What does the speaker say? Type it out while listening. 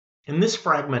In this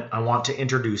fragment, I want to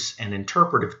introduce an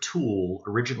interpretive tool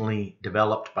originally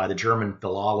developed by the German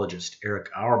philologist Erich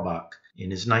Auerbach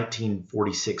in his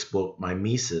 1946 book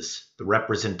Mimesis, The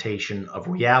Representation of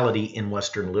Reality in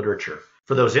Western Literature.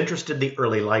 For those interested, the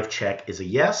early life check is a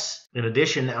yes. In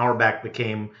addition, Auerbach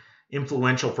became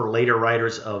influential for later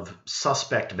writers of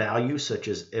suspect value, such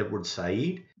as Edward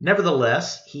Said.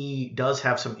 Nevertheless, he does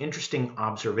have some interesting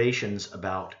observations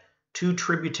about two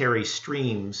tributary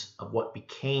streams of what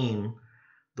became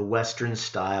the Western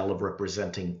style of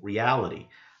representing reality.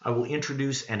 I will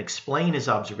introduce and explain his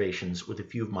observations with a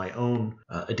few of my own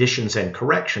additions and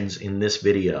corrections in this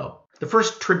video. The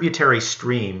first tributary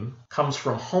stream comes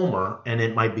from Homer, and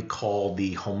it might be called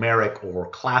the Homeric or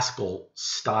classical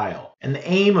style. And the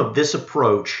aim of this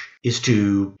approach is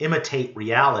to imitate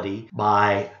reality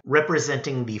by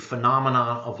representing the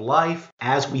phenomena of life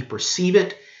as we perceive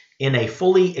it in a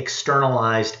fully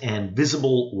externalized and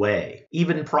visible way.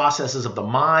 Even processes of the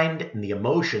mind and the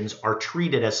emotions are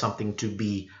treated as something to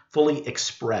be fully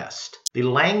expressed. The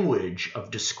language of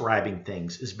describing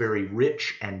things is very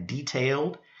rich and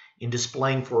detailed in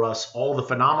displaying for us all the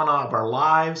phenomena of our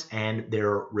lives and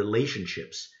their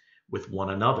relationships with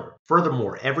one another.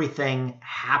 Furthermore, everything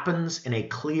happens in a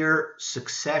clear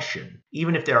succession.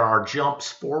 Even if there are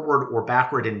jumps forward or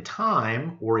backward in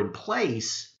time or in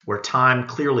place, where time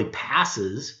clearly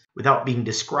passes without being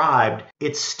described,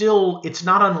 it's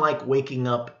not unlike waking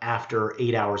up after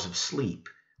 8 hours of sleep,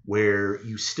 where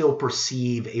you still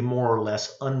perceive a more or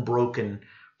less unbroken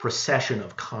procession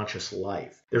of conscious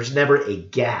life. There's never a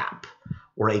gap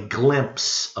or a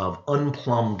glimpse of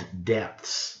unplumbed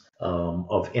depths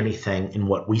of anything in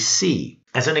what we see.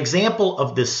 As an example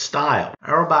of this style,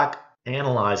 Auerbach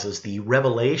analyzes the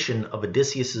revelation of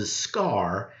Odysseus's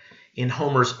scar in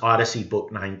Homer's Odyssey,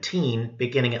 Book 19,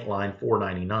 beginning at line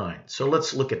 499. So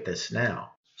let's look at this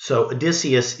now. So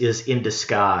Odysseus is in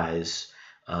disguise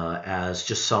as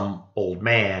just some old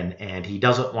man, and he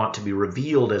doesn't want to be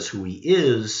revealed as who he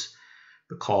is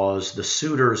because the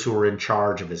suitors who are in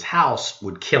charge of his house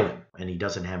would kill him, and he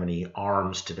doesn't have any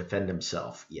arms to defend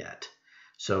himself yet.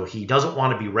 So he doesn't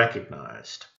want to be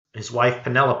recognized. His wife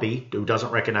Penelope, who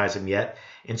doesn't recognize him yet,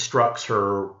 instructs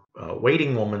her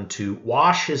waiting woman to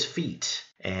wash his feet,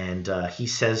 and he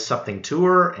says something to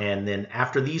her, and then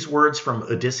after these words from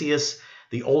Odysseus,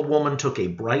 the old woman took a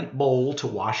bright bowl to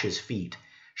wash his feet.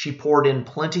 She poured in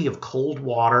plenty of cold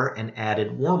water and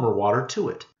added warmer water to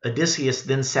it. Odysseus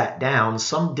then sat down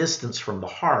some distance from the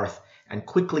hearth and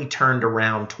quickly turned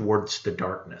around towards the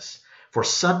darkness. For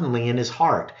suddenly in his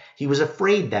heart he was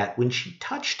afraid that when she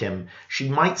touched him, she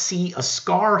might see a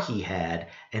scar he had,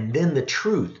 and then the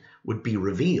truth would be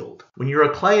revealed. When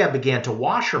Eurycleia began to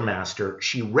wash her master,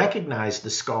 she recognized the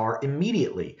scar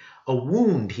immediately, a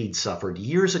wound he'd suffered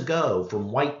years ago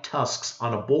from white tusks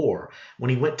on a boar when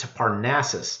he went to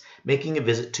Parnassus, making a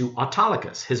visit to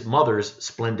Autolycus, his mother's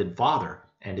splendid father,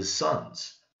 and his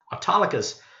sons.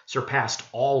 Autolycus surpassed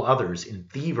all others in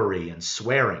thievery and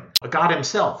swearing. A god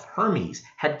himself, Hermes,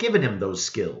 had given him those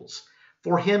skills.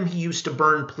 For him he used to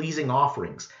burn pleasing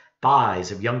offerings,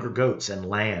 thighs of younger goats and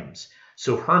lambs.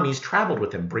 So Hermes traveled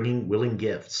with him, bringing willing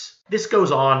gifts. This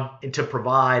goes on to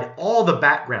provide all the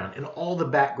background, and all the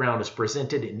background is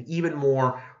presented in even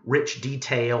more rich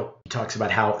detail. He talks about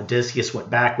how Odysseus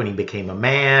went back when he became a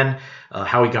man,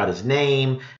 how he got his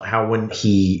name, how when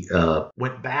he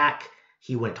went back,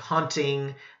 he went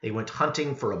hunting. They went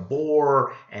hunting for a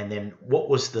boar, and then what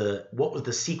was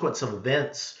the sequence of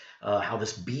events? How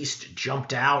this beast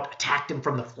jumped out, attacked him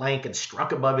from the flank, and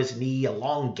struck above his knee, a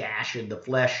long gash in the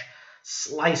flesh.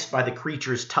 Sliced by the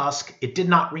creature's tusk, it did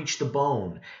not reach the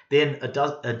bone. Then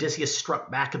Odysseus struck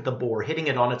back at the boar, hitting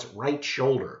it on its right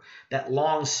shoulder. That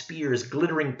long spear's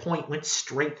glittering point went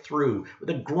straight through. With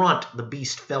a grunt, the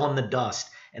beast fell in the dust,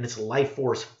 and its life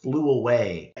force flew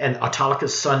away. And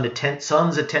Autolycus'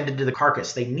 sons attended to the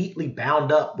carcass. They neatly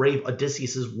bound up brave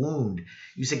Odysseus' wound,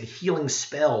 using a healing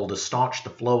spell to staunch the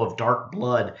flow of dark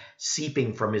blood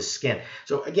seeping from his skin.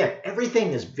 So again,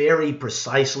 everything is very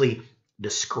precisely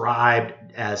described,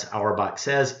 as Auerbach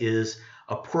says, is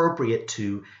appropriate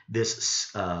to this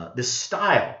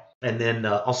style. And then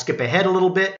I'll skip ahead a little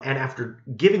bit. And after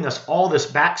giving us all this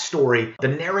backstory, the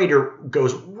narrator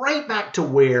goes right back to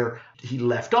where he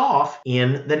left off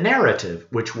in the narrative,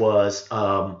 which was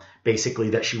basically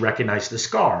that she recognized the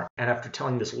scar. And after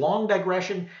telling this long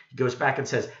digression, he goes back and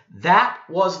says, that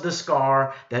was the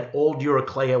scar that old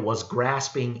Eurycleia was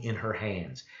grasping in her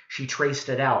hands. She traced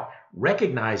it out,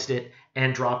 recognized it,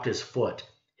 and dropped his foot.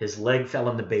 His leg fell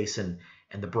in the basin,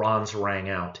 and the bronze rang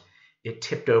out. It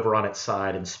tipped over on its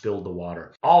side and spilled the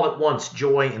water. All at once,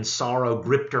 joy and sorrow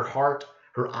gripped her heart.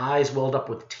 Her eyes welled up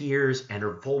with tears, and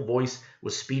her full voice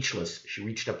was speechless. She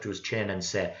reached up to his chin and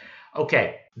said,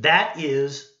 okay, that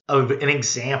is an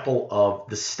example of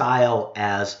the style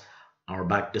as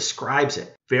Auerbach describes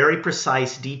it. Very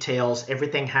precise details,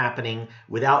 everything happening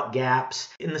without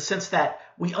gaps, in the sense that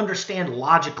we understand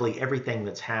logically everything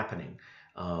that's happening.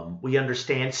 We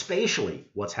understand spatially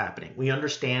what's happening. We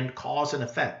understand cause and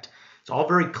effect. It's all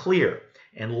very clear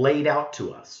and laid out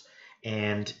to us.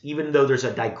 And even though there's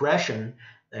a digression,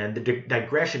 and the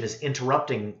digression is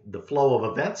interrupting the flow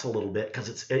of events a little bit because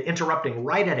it's interrupting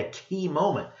right at a key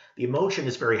moment, the emotion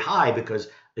is very high because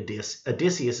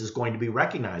Odysseus is going to be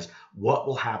recognized. What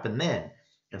will happen then?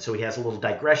 And so he has a little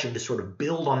digression to sort of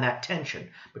build on that tension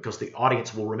because the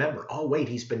audience will remember, oh, wait,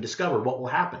 he's been discovered. What will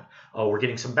happen? Oh, we're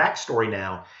getting some backstory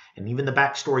now. And even the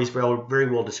backstory is very, very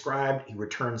well described. He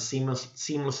returns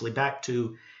seamlessly back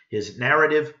to his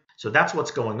narrative. So that's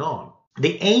what's going on.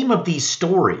 The aim of these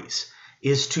stories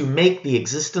is to make the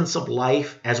existence of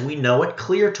life as we know it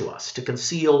clear to us, to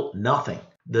conceal nothing.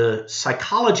 The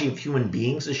psychology of human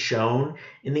beings is shown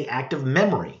in the act of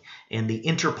memory and the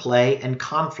interplay and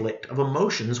conflict of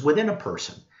emotions within a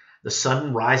person. The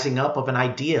sudden rising up of an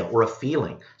idea or a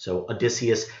feeling. So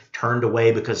Odysseus turned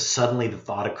away because suddenly the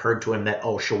thought occurred to him that,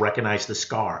 oh, she'll recognize the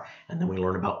scar. And then we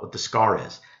learn about what the scar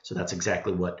is. So that's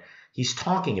exactly what he's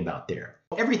talking about there.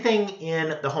 Everything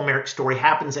in the Homeric story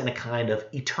happens in a kind of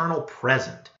eternal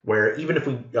present, where even if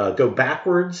we go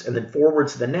backwards and then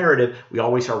forwards to the narrative, we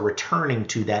always are returning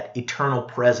to that eternal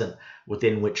present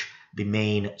within which the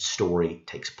main story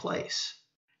takes place.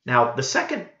 Now, the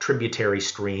second tributary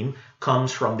stream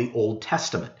comes from the Old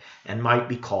Testament and might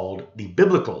be called the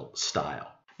biblical style.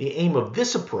 The aim of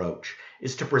this approach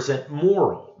is to present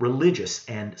moral, religious,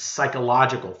 and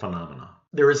psychological phenomena.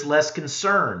 There is less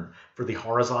concern for the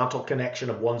horizontal connection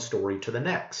of one story to the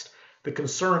next. The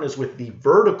concern is with the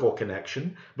vertical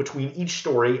connection between each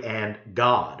story and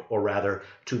God, or rather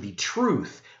to the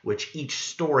truth which each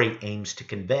story aims to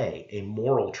convey, a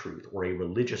moral truth or a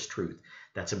religious truth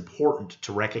that's important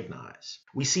to recognize.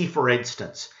 We see, for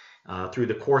instance, through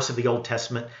the course of the Old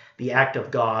Testament, the act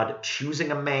of God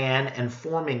choosing a man and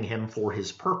forming him for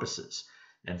his purposes.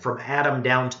 And from Adam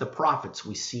down to the prophets,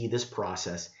 we see this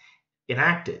process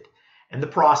enacted. And the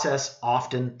process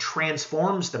often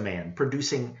transforms the man,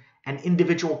 producing an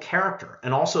individual character,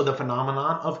 and also the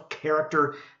phenomenon of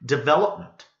character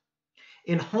development.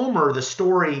 In Homer, the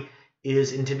story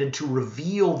is intended to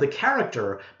reveal the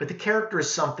character, but the character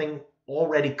is something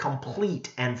already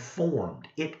complete and formed.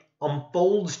 It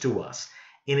unfolds to us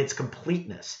in its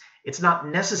completeness. It's not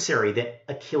necessary that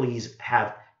Achilles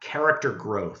have character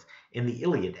growth in the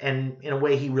Iliad, and in a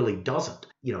way he really doesn't.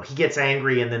 You know, he gets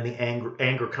angry and then the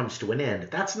anger comes to an end.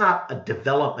 That's not a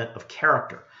development of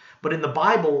character. But in the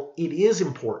Bible, it is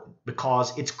important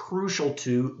because it's crucial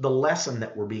to the lesson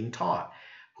that we're being taught.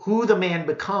 Who the man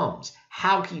becomes,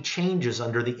 how he changes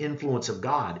under the influence of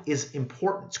God is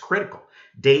important. It's critical.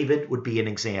 David would be an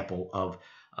example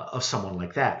of someone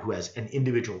like that, who has an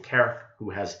individual character, who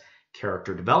has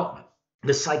character development.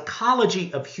 The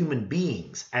psychology of human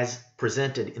beings, as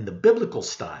presented in the biblical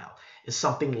style, is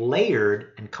something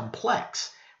layered and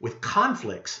complex, with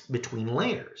conflicts between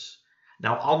layers.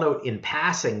 Now, I'll note in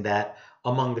passing that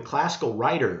among the classical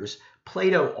writers,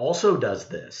 Plato also does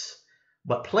this.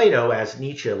 But Plato, as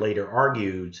Nietzsche later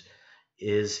argues,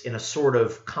 is in a sort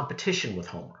of competition with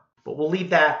Homer. But we'll leave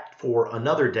that for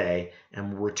another day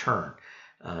and we'll return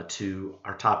to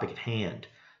our topic at hand.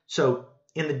 So,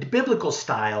 in the biblical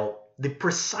style, the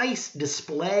precise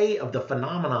display of the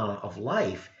phenomenon of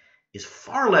life is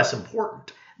far less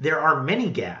important. There are many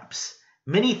gaps.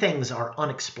 Many things are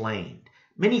unexplained.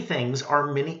 Many things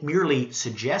are merely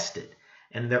suggested,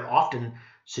 and they're often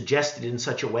suggested in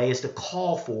such a way as to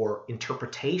call for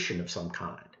interpretation of some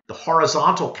kind. The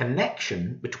horizontal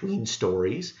connection between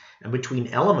stories and between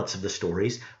elements of the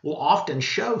stories will often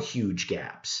show huge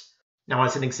gaps. Now,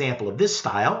 as an example of this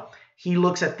style, he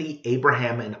looks at the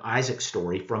Abraham and Isaac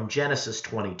story from Genesis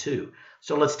 22.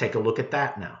 So let's take a look at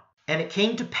that now. And it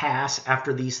came to pass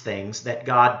after these things that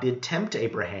God did tempt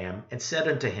Abraham and said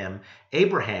unto him,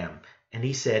 Abraham. And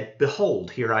he said,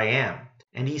 Behold, here I am.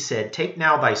 And he said, Take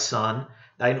now thy son,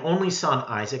 thine only son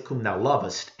Isaac, whom thou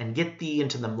lovest, and get thee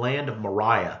into the land of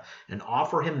Moriah, and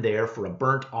offer him there for a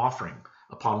burnt offering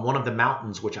upon one of the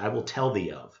mountains which I will tell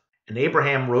thee of. And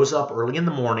Abraham rose up early in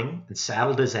the morning, and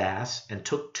saddled his ass, and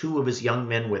took 2 of his young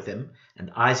men with him,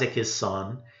 and Isaac his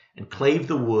son, and clave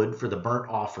the wood for the burnt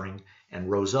offering, and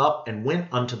rose up and went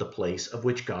unto the place of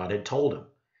which God had told him.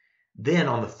 Then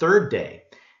on the 3rd day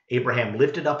Abraham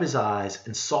lifted up his eyes,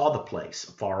 and saw the place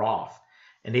afar off.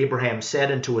 And Abraham said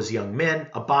unto his young men,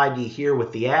 Abide ye here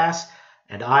with the ass,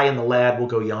 and I and the lad will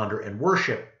go yonder and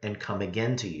worship and come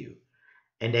again to you.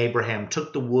 And Abraham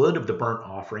took the wood of the burnt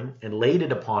offering and laid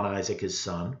it upon Isaac his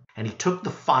son, and he took the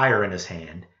fire in his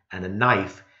hand and a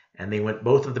knife, and they went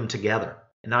both of them together.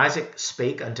 And Isaac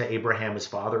spake unto Abraham his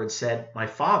father, and said, My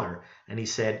father. And he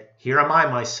said, Here am I,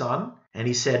 my son. And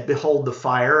he said, Behold the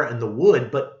fire and the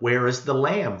wood, but where is the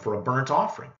lamb for a burnt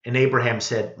offering? And Abraham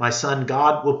said, My son,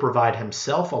 God will provide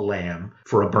himself a lamb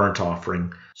for a burnt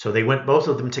offering. So they went both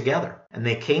of them together. And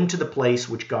they came to the place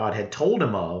which God had told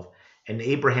him of, and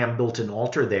Abraham built an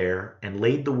altar there, and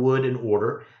laid the wood in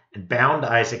order, and bound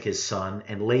Isaac his son,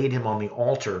 and laid him on the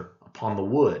altar upon the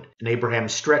wood. And Abraham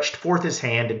stretched forth his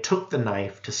hand, and took the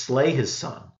knife to slay his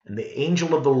son. And the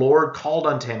angel of the Lord called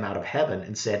unto him out of heaven,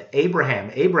 and said,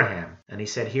 Abraham, Abraham. And he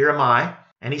said, Here am I.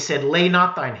 And he said, Lay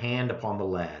not thine hand upon the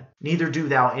lad, neither do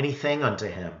thou anything unto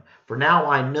him. For now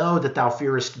I know that thou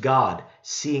fearest God,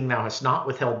 seeing thou hast not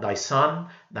withheld thy son,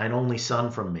 thine only son,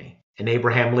 from me. And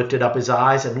Abraham lifted up his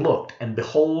eyes and looked, and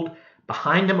behold,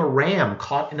 behind him a ram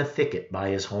caught in a thicket by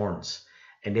his horns.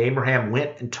 And Abraham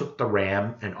went and took the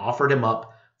ram, and offered him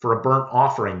up for a burnt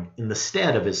offering in the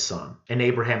stead of his son. And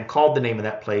Abraham called the name of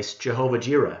that place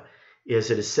Jehovah-Jireh, as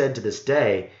it is said to this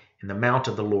day, In the mount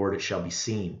of the Lord it shall be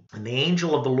seen. And the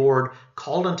angel of the Lord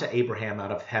called unto Abraham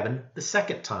out of heaven the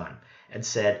second time, and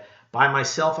said, By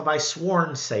myself have I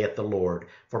sworn, saith the Lord,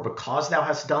 for because thou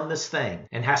hast done this thing,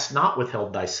 and hast not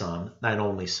withheld thy son, thine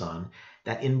only son,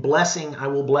 that in blessing I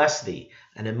will bless thee,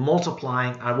 and in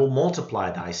multiplying I will multiply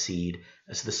thy seed,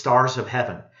 as the stars of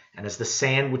heaven, and as the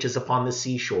sand which is upon the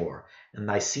seashore. And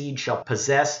thy seed shall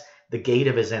possess the gate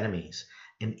of his enemies.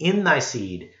 And in thy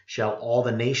seed shall all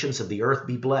the nations of the earth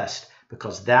be blessed,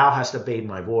 because thou hast obeyed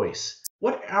my voice.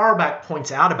 What Auerbach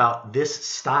points out about this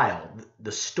style,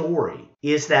 the story,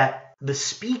 is that the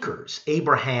speakers,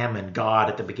 Abraham and God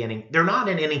at the beginning, they're not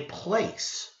in any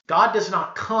place. God does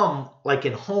not come like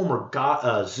in Homer,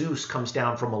 Zeus comes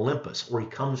down from Olympus, or he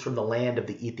comes from the land of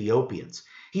the Ethiopians.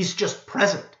 He's just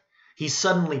present. He's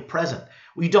suddenly present.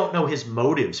 We don't know his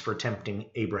motives for tempting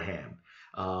Abraham.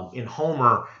 In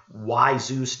Homer, why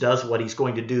Zeus does what he's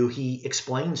going to do, he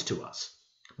explains to us.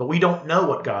 But we don't know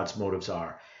what God's motives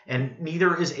are, and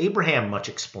neither is Abraham much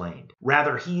explained.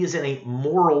 Rather, he is in a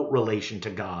moral relation to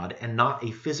God and not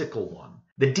a physical one.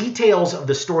 The details of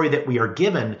the story that we are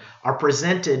given are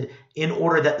presented in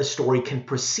order that the story can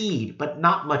proceed, but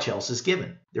not much else is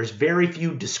given. There's very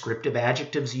few descriptive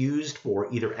adjectives used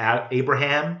for either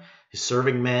Abraham, his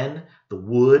serving men, the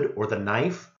wood, or the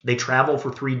knife. They travel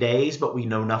for 3 days, but we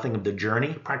know nothing of the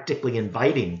journey, practically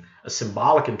inviting a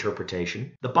symbolic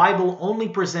interpretation. The Bible only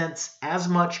presents as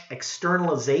much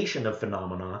externalization of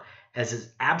phenomena as is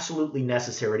absolutely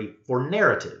necessary for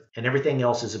narrative, and everything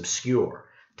else is obscure.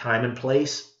 Time and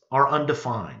place are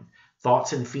undefined.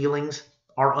 Thoughts and feelings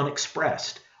are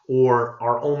unexpressed, or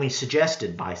are only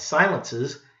suggested by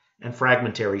silences and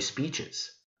fragmentary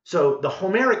speeches. So the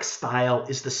Homeric style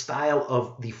is the style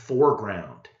of the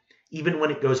foreground. Even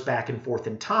when it goes back and forth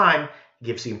in time, it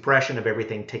gives the impression of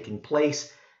everything taking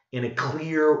place in a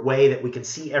clear way that we can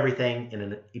see everything in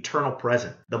an eternal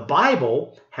present. The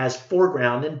Bible has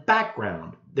foreground and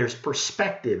background. There's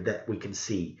perspective that we can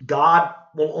see. God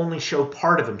will only show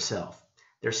part of himself.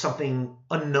 There's something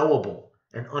unknowable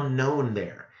and unknown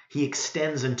there. He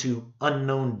extends into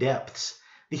unknown depths.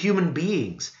 The human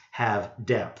beings have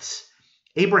depths.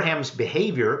 Abraham's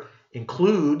behavior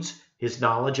includes his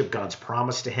knowledge of God's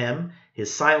promise to him.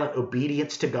 His silent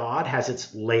obedience to God has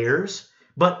its layers,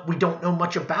 but we don't know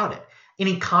much about it.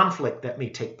 Any conflict that may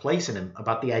take place in him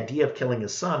about the idea of killing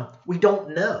his son, we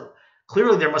don't know.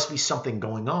 Clearly, there must be something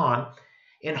going on.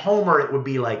 In Homer, it would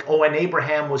be like, oh, and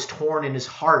Abraham was torn in his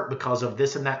heart because of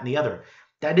this and that and the other.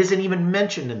 That isn't even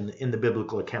mentioned in the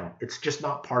biblical account. It's just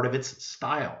not part of its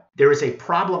style. There is a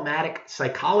problematic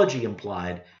psychology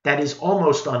implied that is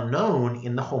almost unknown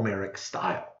in the Homeric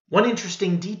style. One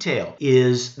interesting detail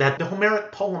is that the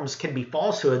Homeric poems can be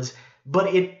falsehoods,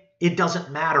 but it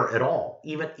doesn't matter at all.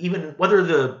 Even whether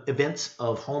the events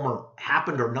of Homer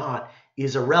happened or not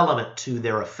is irrelevant to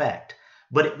their effect.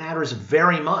 But it matters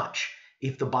very much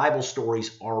if the Bible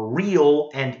stories are real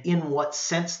and in what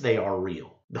sense they are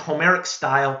real. The Homeric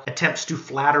style attempts to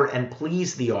flatter and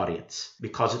please the audience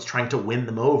because it's trying to win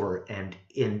them over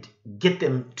and get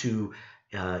them to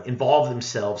involve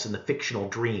themselves in the fictional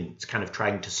dream. It's kind of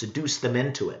trying to seduce them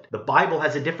into it. The Bible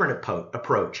has a different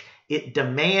approach. It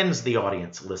demands the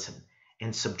audience listen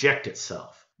and subject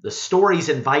itself. The stories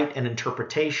invite an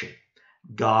interpretation.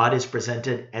 God is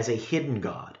presented as a hidden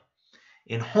God.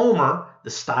 In Homer, the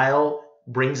style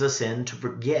brings us in to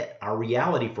forget our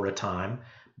reality for a time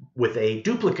with a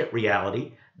duplicate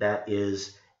reality that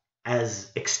is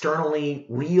as externally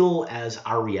real as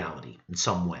our reality in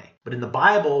some way. But in the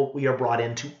Bible, we are brought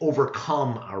in to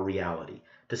overcome our reality,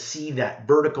 to see that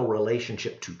vertical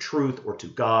relationship to truth or to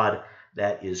God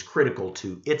that is critical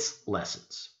to its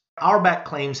lessons. Auerbach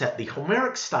claims that the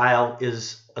Homeric style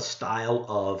is a style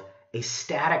of a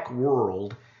static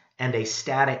world and a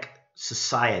static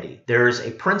society. There's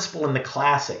a principle in the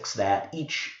classics that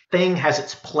each thing has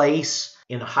its place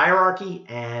in a hierarchy,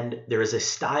 and there is a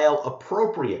style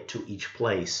appropriate to each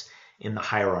place in the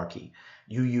hierarchy.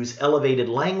 You use elevated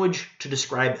language to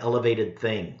describe elevated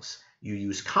things. You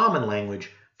use common language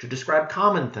to describe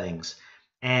common things.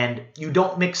 And you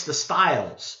don't mix the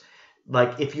styles.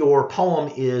 Like if your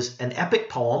poem is an epic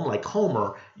poem like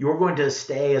Homer, you're going to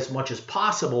stay as much as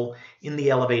possible in the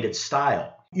elevated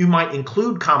style. You might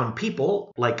include common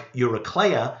people like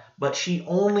Eurycleia, but she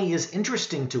only is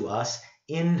interesting to us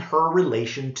in her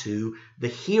relation to the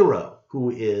hero,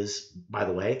 who is, by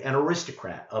the way, an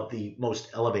aristocrat of the most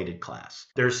elevated class.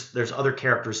 There's other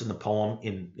characters in the poem,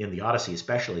 in the Odyssey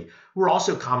especially, who are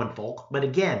also common folk, but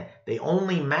again, they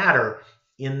only matter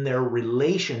in their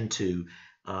relation to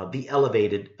the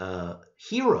elevated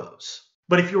heroes.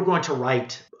 But if you're going to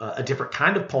write a different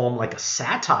kind of poem, like a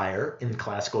satire in the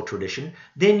classical tradition,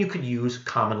 then you could use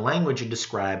common language and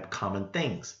describe common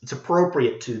things. It's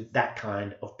appropriate to that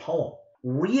kind of poem.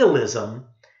 Realism,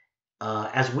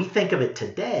 as we think of it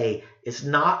today, is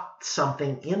not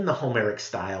something in the Homeric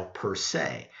style per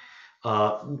se,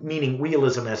 meaning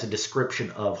realism as a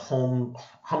description of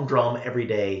humdrum,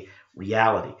 everyday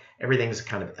reality. Everything is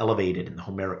kind of elevated in the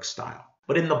Homeric style.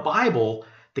 But in the Bible,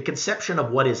 the conception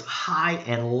of what is high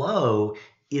and low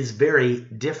is very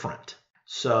different.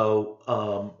 So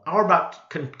Auerbach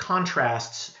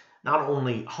contrasts not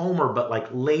only Homer,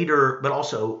 but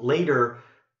also later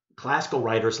classical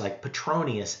writers like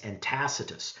Petronius and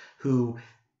Tacitus, who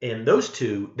in those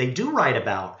two, they do write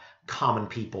about common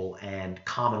people and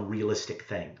common realistic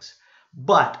things.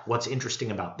 But what's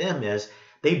interesting about them is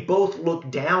they both look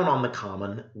down on the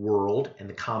common world and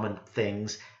the common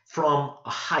things from a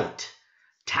height.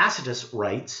 Tacitus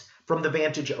writes from the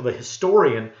vantage of a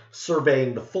historian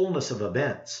surveying the fullness of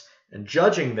events and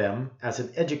judging them as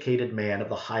an educated man of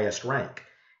the highest rank,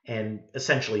 and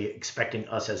essentially expecting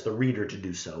us as the reader to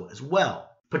do so as well.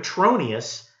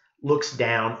 Petronius looks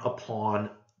down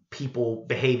upon people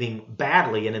behaving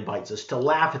badly and invites us to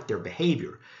laugh at their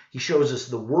behavior. He shows us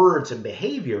the words and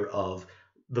behavior of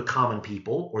the common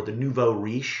people, or the nouveau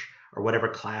riche, or whatever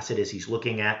class it is he's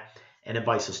looking at, and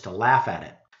invites us to laugh at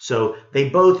it. So they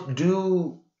both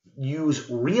do use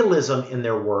realism in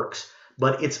their works,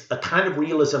 but it's a kind of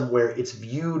realism where it's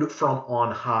viewed from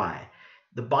on high.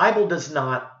 The Bible does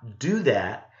not do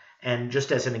that, and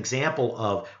just as an example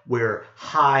of where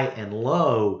high and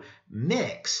low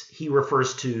mix, he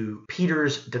refers to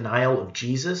Peter's denial of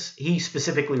Jesus. He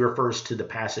specifically refers to the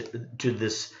passage, to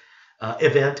this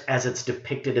event as it's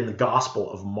depicted in the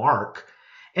Gospel of Mark.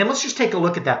 And let's just take a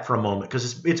look at that for a moment,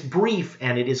 because it's brief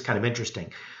and it is kind of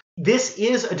interesting. This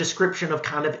is a description of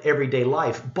kind of everyday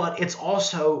life, but it's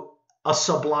also a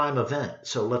sublime event.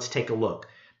 So let's take a look.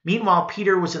 Meanwhile,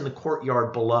 Peter was in the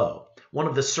courtyard below. One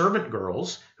of the servant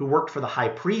girls who worked for the high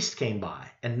priest came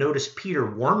by and noticed Peter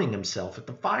warming himself at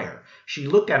the fire. She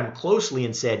looked at him closely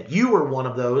and said, "You are one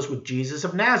of those with Jesus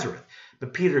of Nazareth."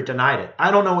 But Peter denied it.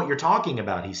 "I don't know what you're talking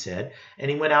about," he said,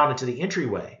 and he went out into the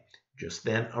entryway. Just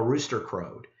then a rooster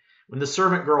crowed. When the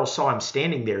servant girl saw him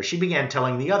standing there, she began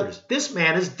telling the others, "This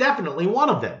man is definitely one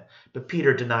of them." But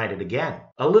Peter denied it again.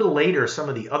 A little later, some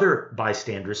of the other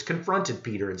bystanders confronted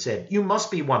Peter and said, "You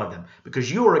must be one of them, because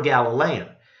you are a Galilean."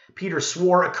 Peter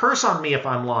swore, "A curse on me if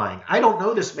I'm lying. I don't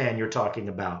know this man you're talking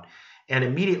about." And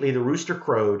immediately the rooster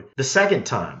crowed the second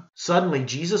time. Suddenly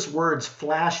Jesus' words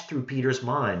flashed through Peter's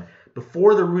mind.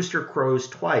 "Before the rooster crows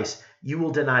twice, you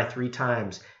will deny 3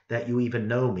 times that you even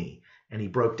know me." And he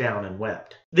broke down and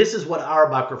wept. This is what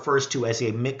Auerbach refers to as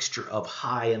a mixture of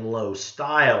high and low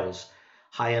styles,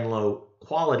 high and low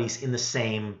qualities in the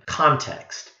same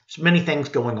context. There's many things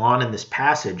going on in this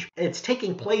passage. It's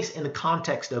taking place in the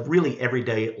context of really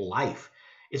everyday life.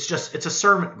 It's a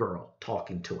servant girl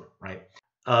talking to him, right?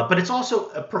 But it's also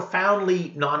a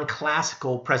profoundly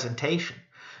non-classical presentation.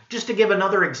 Just to give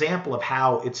another example of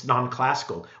how it's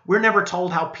non-classical, we're never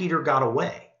told how Peter got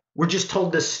away. We're just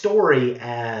told this story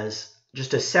as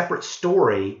just a separate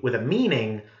story with a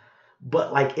meaning,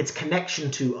 but like its connection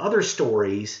to other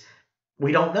stories,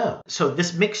 we don't know. So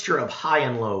this mixture of high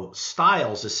and low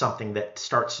styles is something that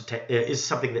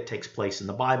takes place in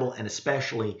the Bible, and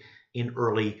especially in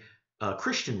early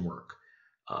Christian work.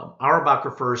 Auerbach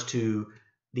refers to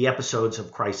the episodes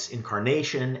of Christ's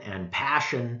incarnation and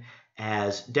passion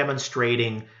as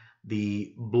demonstrating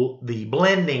the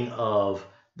blending of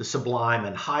the sublime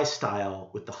and high style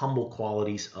with the humble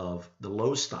qualities of the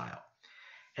low style.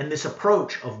 And this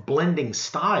approach of blending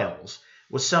styles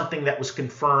was something that was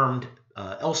confirmed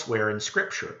elsewhere in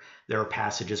Scripture. There are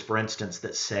passages, for instance,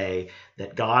 that say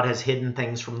that God has hidden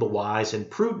things from the wise and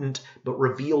prudent, but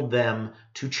revealed them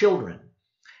to children.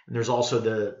 And there's also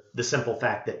the simple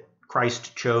fact that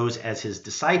Christ chose as his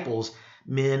disciples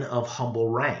men of humble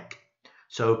rank.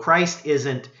 So Christ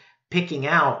isn't picking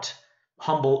out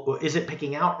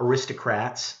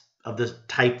aristocrats of the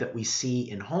type that we see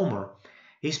in Homer.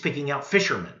 He's picking out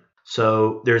fishermen.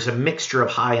 So there's a mixture of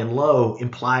high and low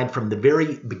implied from the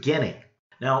very beginning.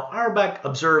 Now, Auerbach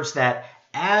observes that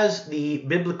as the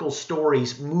biblical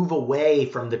stories move away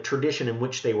from the tradition in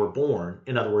which they were born,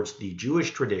 in other words, the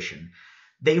Jewish tradition,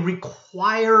 they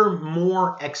require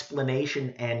more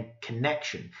explanation and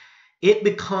connection. It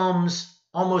becomes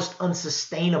almost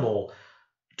unsustainable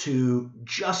to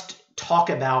just talk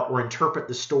about or interpret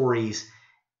the stories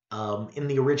in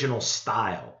the original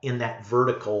style, in that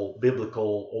vertical,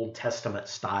 biblical, Old Testament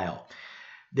style.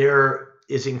 There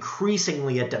is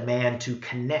increasingly a demand to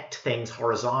connect things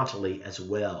horizontally as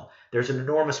well. There's an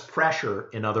enormous pressure,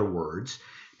 in other words,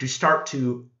 to start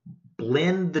to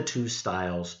blend the two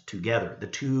styles together. The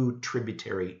two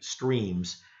tributary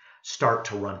streams start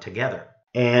to run together.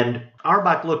 And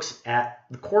Auerbach looks at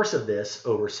the course of this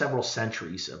over several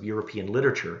centuries of European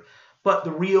literature, but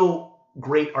the real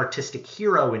great artistic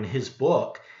hero in his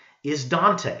book is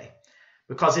Dante,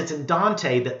 because it's in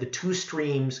Dante that the two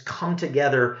streams come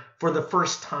together for the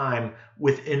first time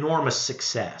with enormous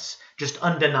success, just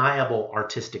undeniable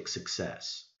artistic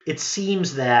success. It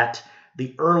seems that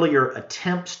the earlier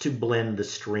attempts to blend the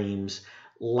streams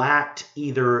lacked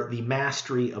either the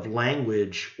mastery of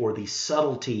language or the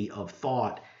subtlety of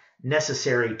thought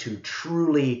necessary to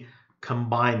truly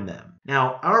combine them.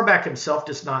 Now, Auerbach himself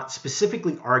does not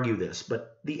specifically argue this,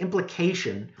 but the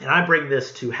implication, and I bring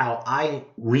this to how I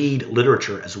read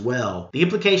literature as well, the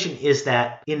implication is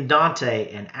that in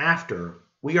Dante and after,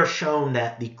 we are shown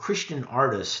that the Christian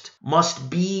artist must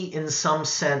be in some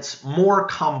sense more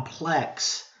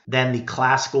complex than the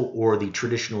classical or the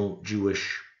traditional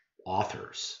Jewish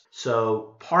authors.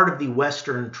 So part of the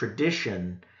Western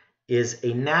tradition is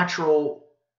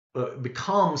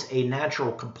becomes a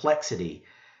natural complexity.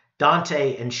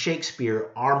 Dante and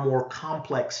Shakespeare are more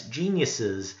complex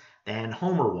geniuses than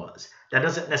Homer was. That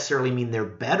doesn't necessarily mean they're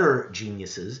better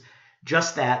geniuses,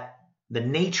 just that the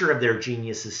nature of their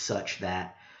genius is such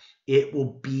that it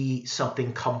will be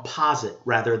something composite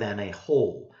rather than a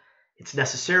whole. It's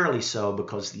necessarily so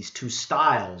because these two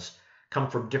styles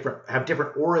have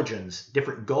different origins,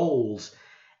 different goals,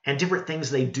 and different things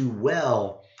they do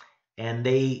well, and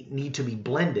they need to be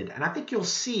blended. And I think you'll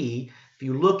see, if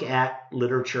you look at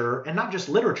literature, and not just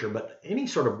literature, but any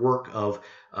sort of work of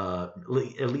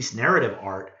at least narrative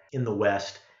art in the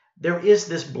West, there is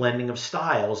this blending of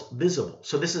styles visible.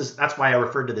 So that's why I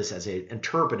referred to this as an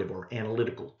interpretive or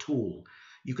analytical tool.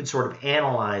 You can sort of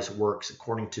analyze works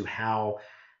according to how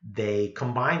they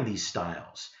combine these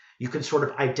styles. You can sort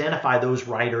of identify those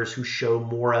writers who show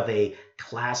more of a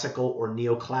classical or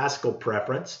neoclassical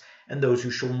preference and those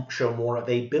who show more of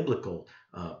a biblical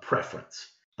preference.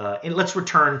 And let's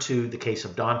return to the case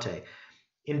of Dante.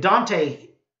 In Dante,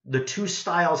 the two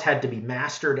styles had to be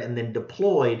mastered and then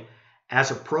deployed as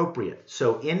appropriate.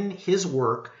 So in his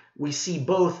work, we see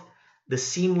both the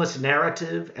seamless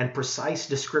narrative and precise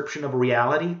description of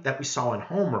reality that we saw in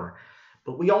Homer,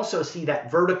 but we also see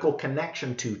that vertical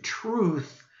connection to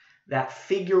truth, that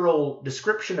figural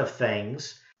description of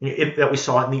things that we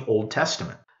saw in the Old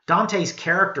Testament. Dante's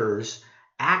characters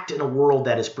act in a world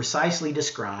that is precisely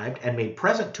described and made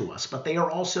present to us, but they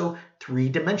are also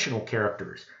three-dimensional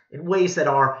characters in ways that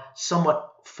are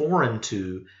somewhat foreign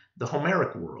to the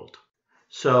Homeric world.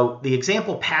 So the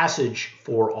example passage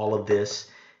for all of this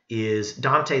is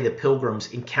Dante the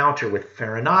Pilgrim's encounter with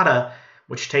Farinata,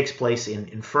 which takes place in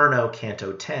Inferno,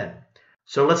 Canto 10.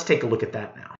 So let's take a look at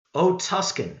that now. O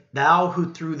Tuscan, thou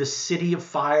who through the city of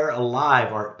fire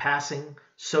alive art passing,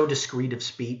 so discreet of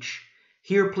speech,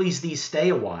 here please thee stay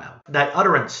a while. Thy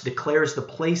utterance declares the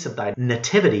place of thy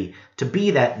nativity to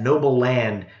be that noble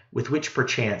land with which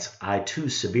perchance I too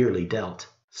severely dealt.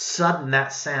 Sudden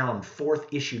that sound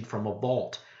forth issued from a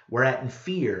vault, whereat in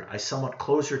fear I somewhat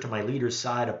closer to my leader's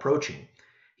side approaching.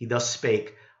 He thus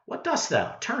spake, What dost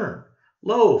thou? Turn.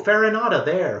 Lo, Farinata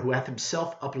there, who hath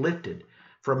himself uplifted,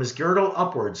 from his girdle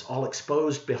upwards all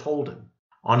exposed beholden.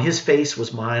 On his face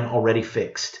was mine already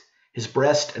fixed. His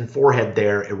breast and forehead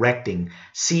there erecting,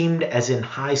 seemed as in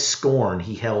high scorn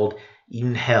he held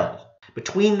e'en hell.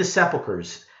 Between the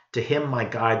sepulchres To him my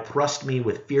guide thrust me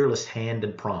with fearless hand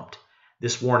and prompt.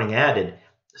 This warning added,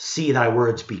 see thy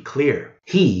words be clear.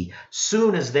 He,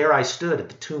 soon as there I stood at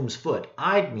the tomb's foot,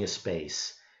 eyed me a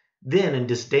space, then in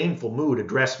disdainful mood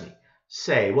addressed me.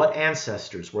 Say, what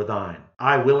ancestors were thine?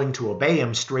 I, willing to obey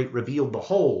him, straight revealed the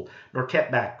whole, nor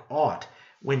kept back aught,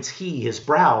 whence he, his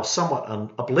brow somewhat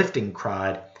uplifting,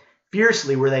 cried,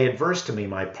 fiercely were they adverse to me,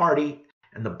 my party,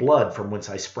 and the blood from whence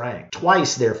I sprang.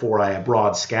 Twice, therefore, I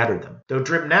abroad scattered them. Though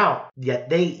driven out, yet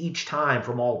they each time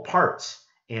from all parts,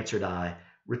 answered I,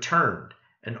 returned.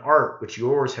 An art which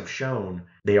yours have shown,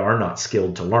 they are not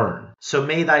skilled to learn. So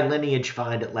may thy lineage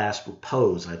find at last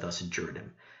repose, I thus adjured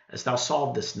him, as thou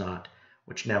solved this knot,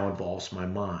 which now involves my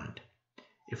mind.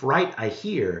 If right I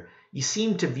hear, ye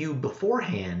seem to view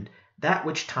beforehand that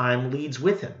which time leads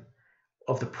with him,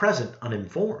 of the present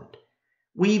uninformed.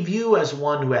 We view as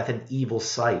one who hath an evil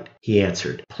sight, he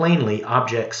answered. Plainly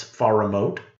objects far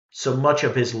remote, so much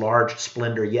of his large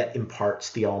splendor yet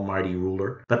imparts the almighty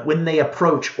ruler. But when they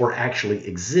approach or actually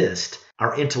exist,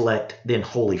 our intellect then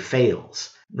wholly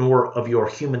fails, nor of your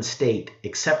human state,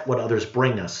 except what others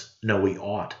bring us, know we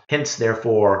aught. Hence,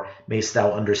 therefore, mayst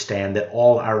thou understand that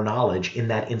all our knowledge in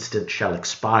that instant shall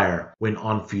expire, when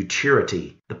on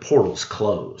futurity the portals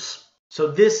close.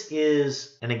 So this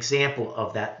is an example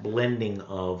of that blending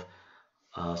of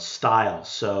styles.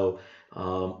 So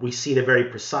we see the very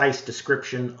precise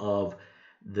description of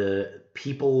the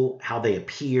people, how they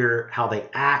appear, how they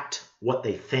act, what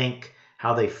they think,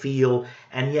 how they feel,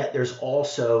 and yet there's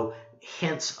also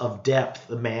hints of depth,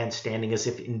 the man standing as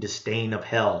if in disdain of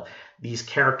hell. These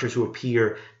characters who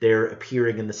appear, they're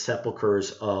appearing in the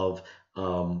sepulchres of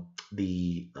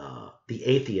the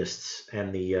atheists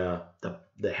and the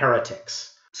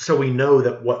heretics. So we know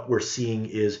that what we're seeing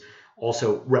is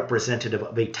also representative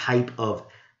of a type of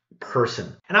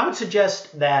person. And I would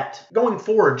suggest that going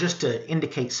forward, just to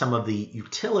indicate some of the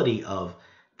utility of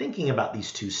thinking about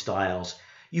these two styles,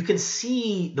 you can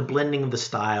see the blending of the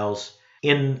styles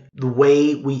in the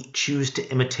way we choose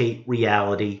to imitate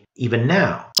reality even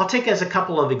now. I'll take as a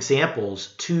couple of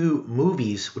examples two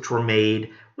movies which were made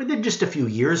within just a few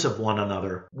years of one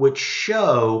another, which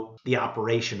show the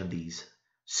operation of these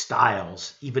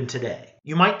styles even today.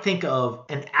 You might think of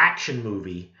an action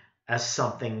movie as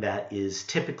something that is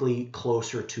typically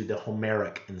closer to the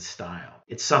Homeric in style.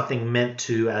 It's something meant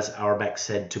to, as Auerbach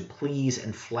said, to please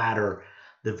and flatter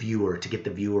the viewer, to get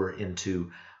the viewer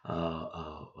into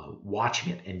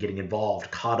watching it and getting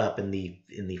involved, caught up in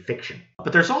the fiction.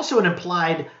 But there's also an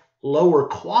implied lower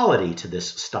quality to this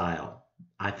style,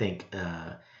 I think,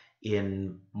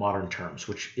 in modern terms,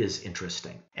 which is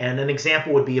interesting. And an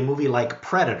example would be a movie like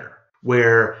Predator,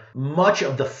 where much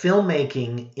of the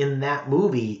filmmaking in that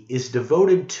movie is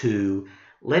devoted to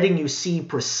letting you see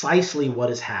precisely what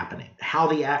is happening, how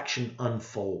the action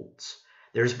unfolds.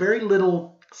 There's very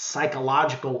little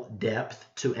psychological depth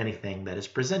to anything that is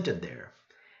presented there.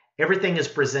 Everything is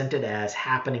presented as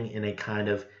happening in a kind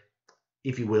of,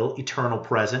 if you will, eternal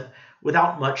present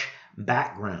without much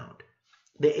background.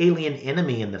 The alien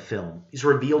enemy in the film is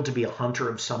revealed to be a hunter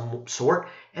of some sort,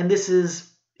 and this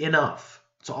is enough.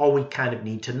 It's all we kind of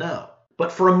need to know.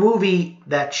 But for a movie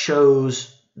that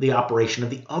shows the operation of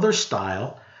the other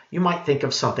style, you might think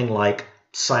of something like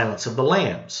Silence of the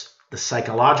Lambs, the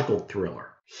psychological thriller.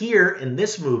 Here in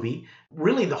this movie,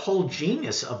 really the whole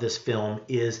genius of this film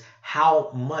is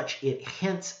how much it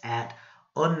hints at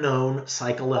unknown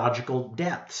psychological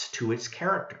depths to its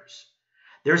characters.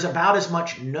 There's about as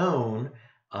much known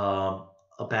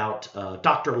about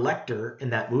Dr. Lecter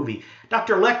in that movie.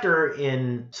 Dr. Lecter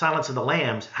in Silence of the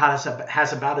Lambs has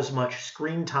about as much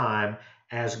screen time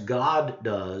as God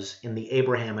does in the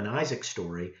Abraham and Isaac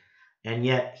story, and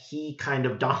yet he kind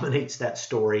of dominates that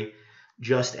story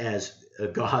just as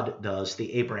God does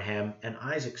the Abraham and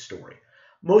Isaac story.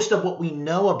 Most of what we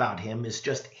know about him is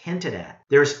just hinted at.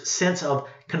 There's a sense of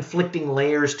conflicting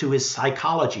layers to his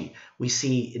psychology. We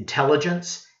see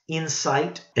intelligence,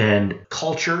 insight, and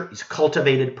culture. He's a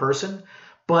cultivated person,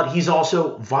 but he's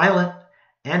also violent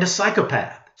and a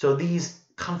psychopath. So these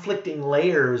conflicting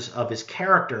layers of his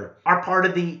character are part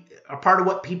of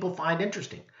what people find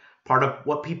interesting, part of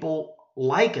what people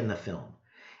like in the film.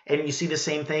 And you see the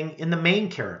same thing in the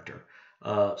main character.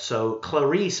 So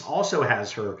Clarice also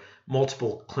has her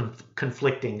multiple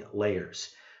conflicting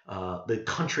layers. The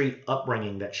country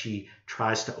upbringing that she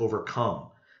tries to overcome,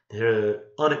 the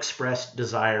unexpressed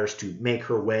desires to make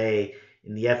her way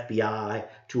in the FBI,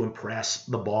 to impress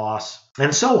the boss,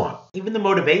 and so on. Even the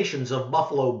motivations of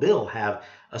Buffalo Bill have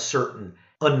a certain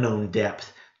unknown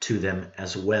depth to them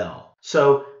as well.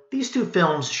 So these two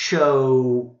films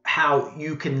show how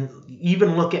you can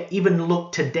even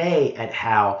look today at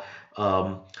how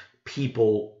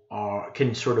people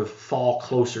can sort of fall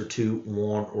closer to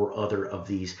one or other of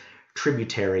these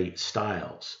tributary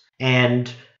styles.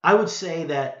 And I would say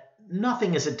that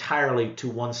nothing is entirely to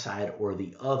one side or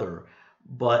the other,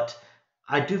 but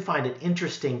I do find it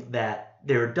interesting that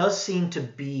there does seem to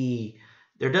be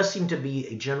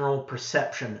a general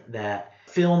perception that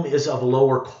film is of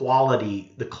lower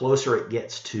quality the closer it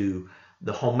gets to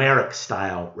the Homeric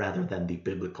style rather than the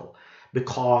biblical,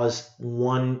 because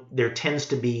there tends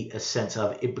to be a sense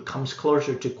of it becomes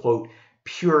closer to, quote,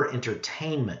 pure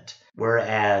entertainment,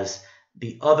 whereas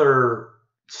the other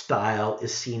style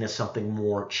is seen as something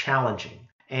more challenging.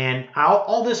 And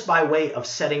all this by way of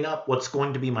setting up what's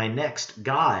going to be my next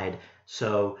guide.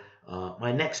 So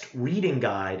my next reading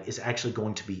guide is actually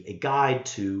going to be a guide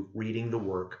to reading the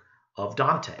work of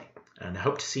Dante. And I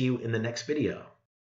hope to see you in the next video.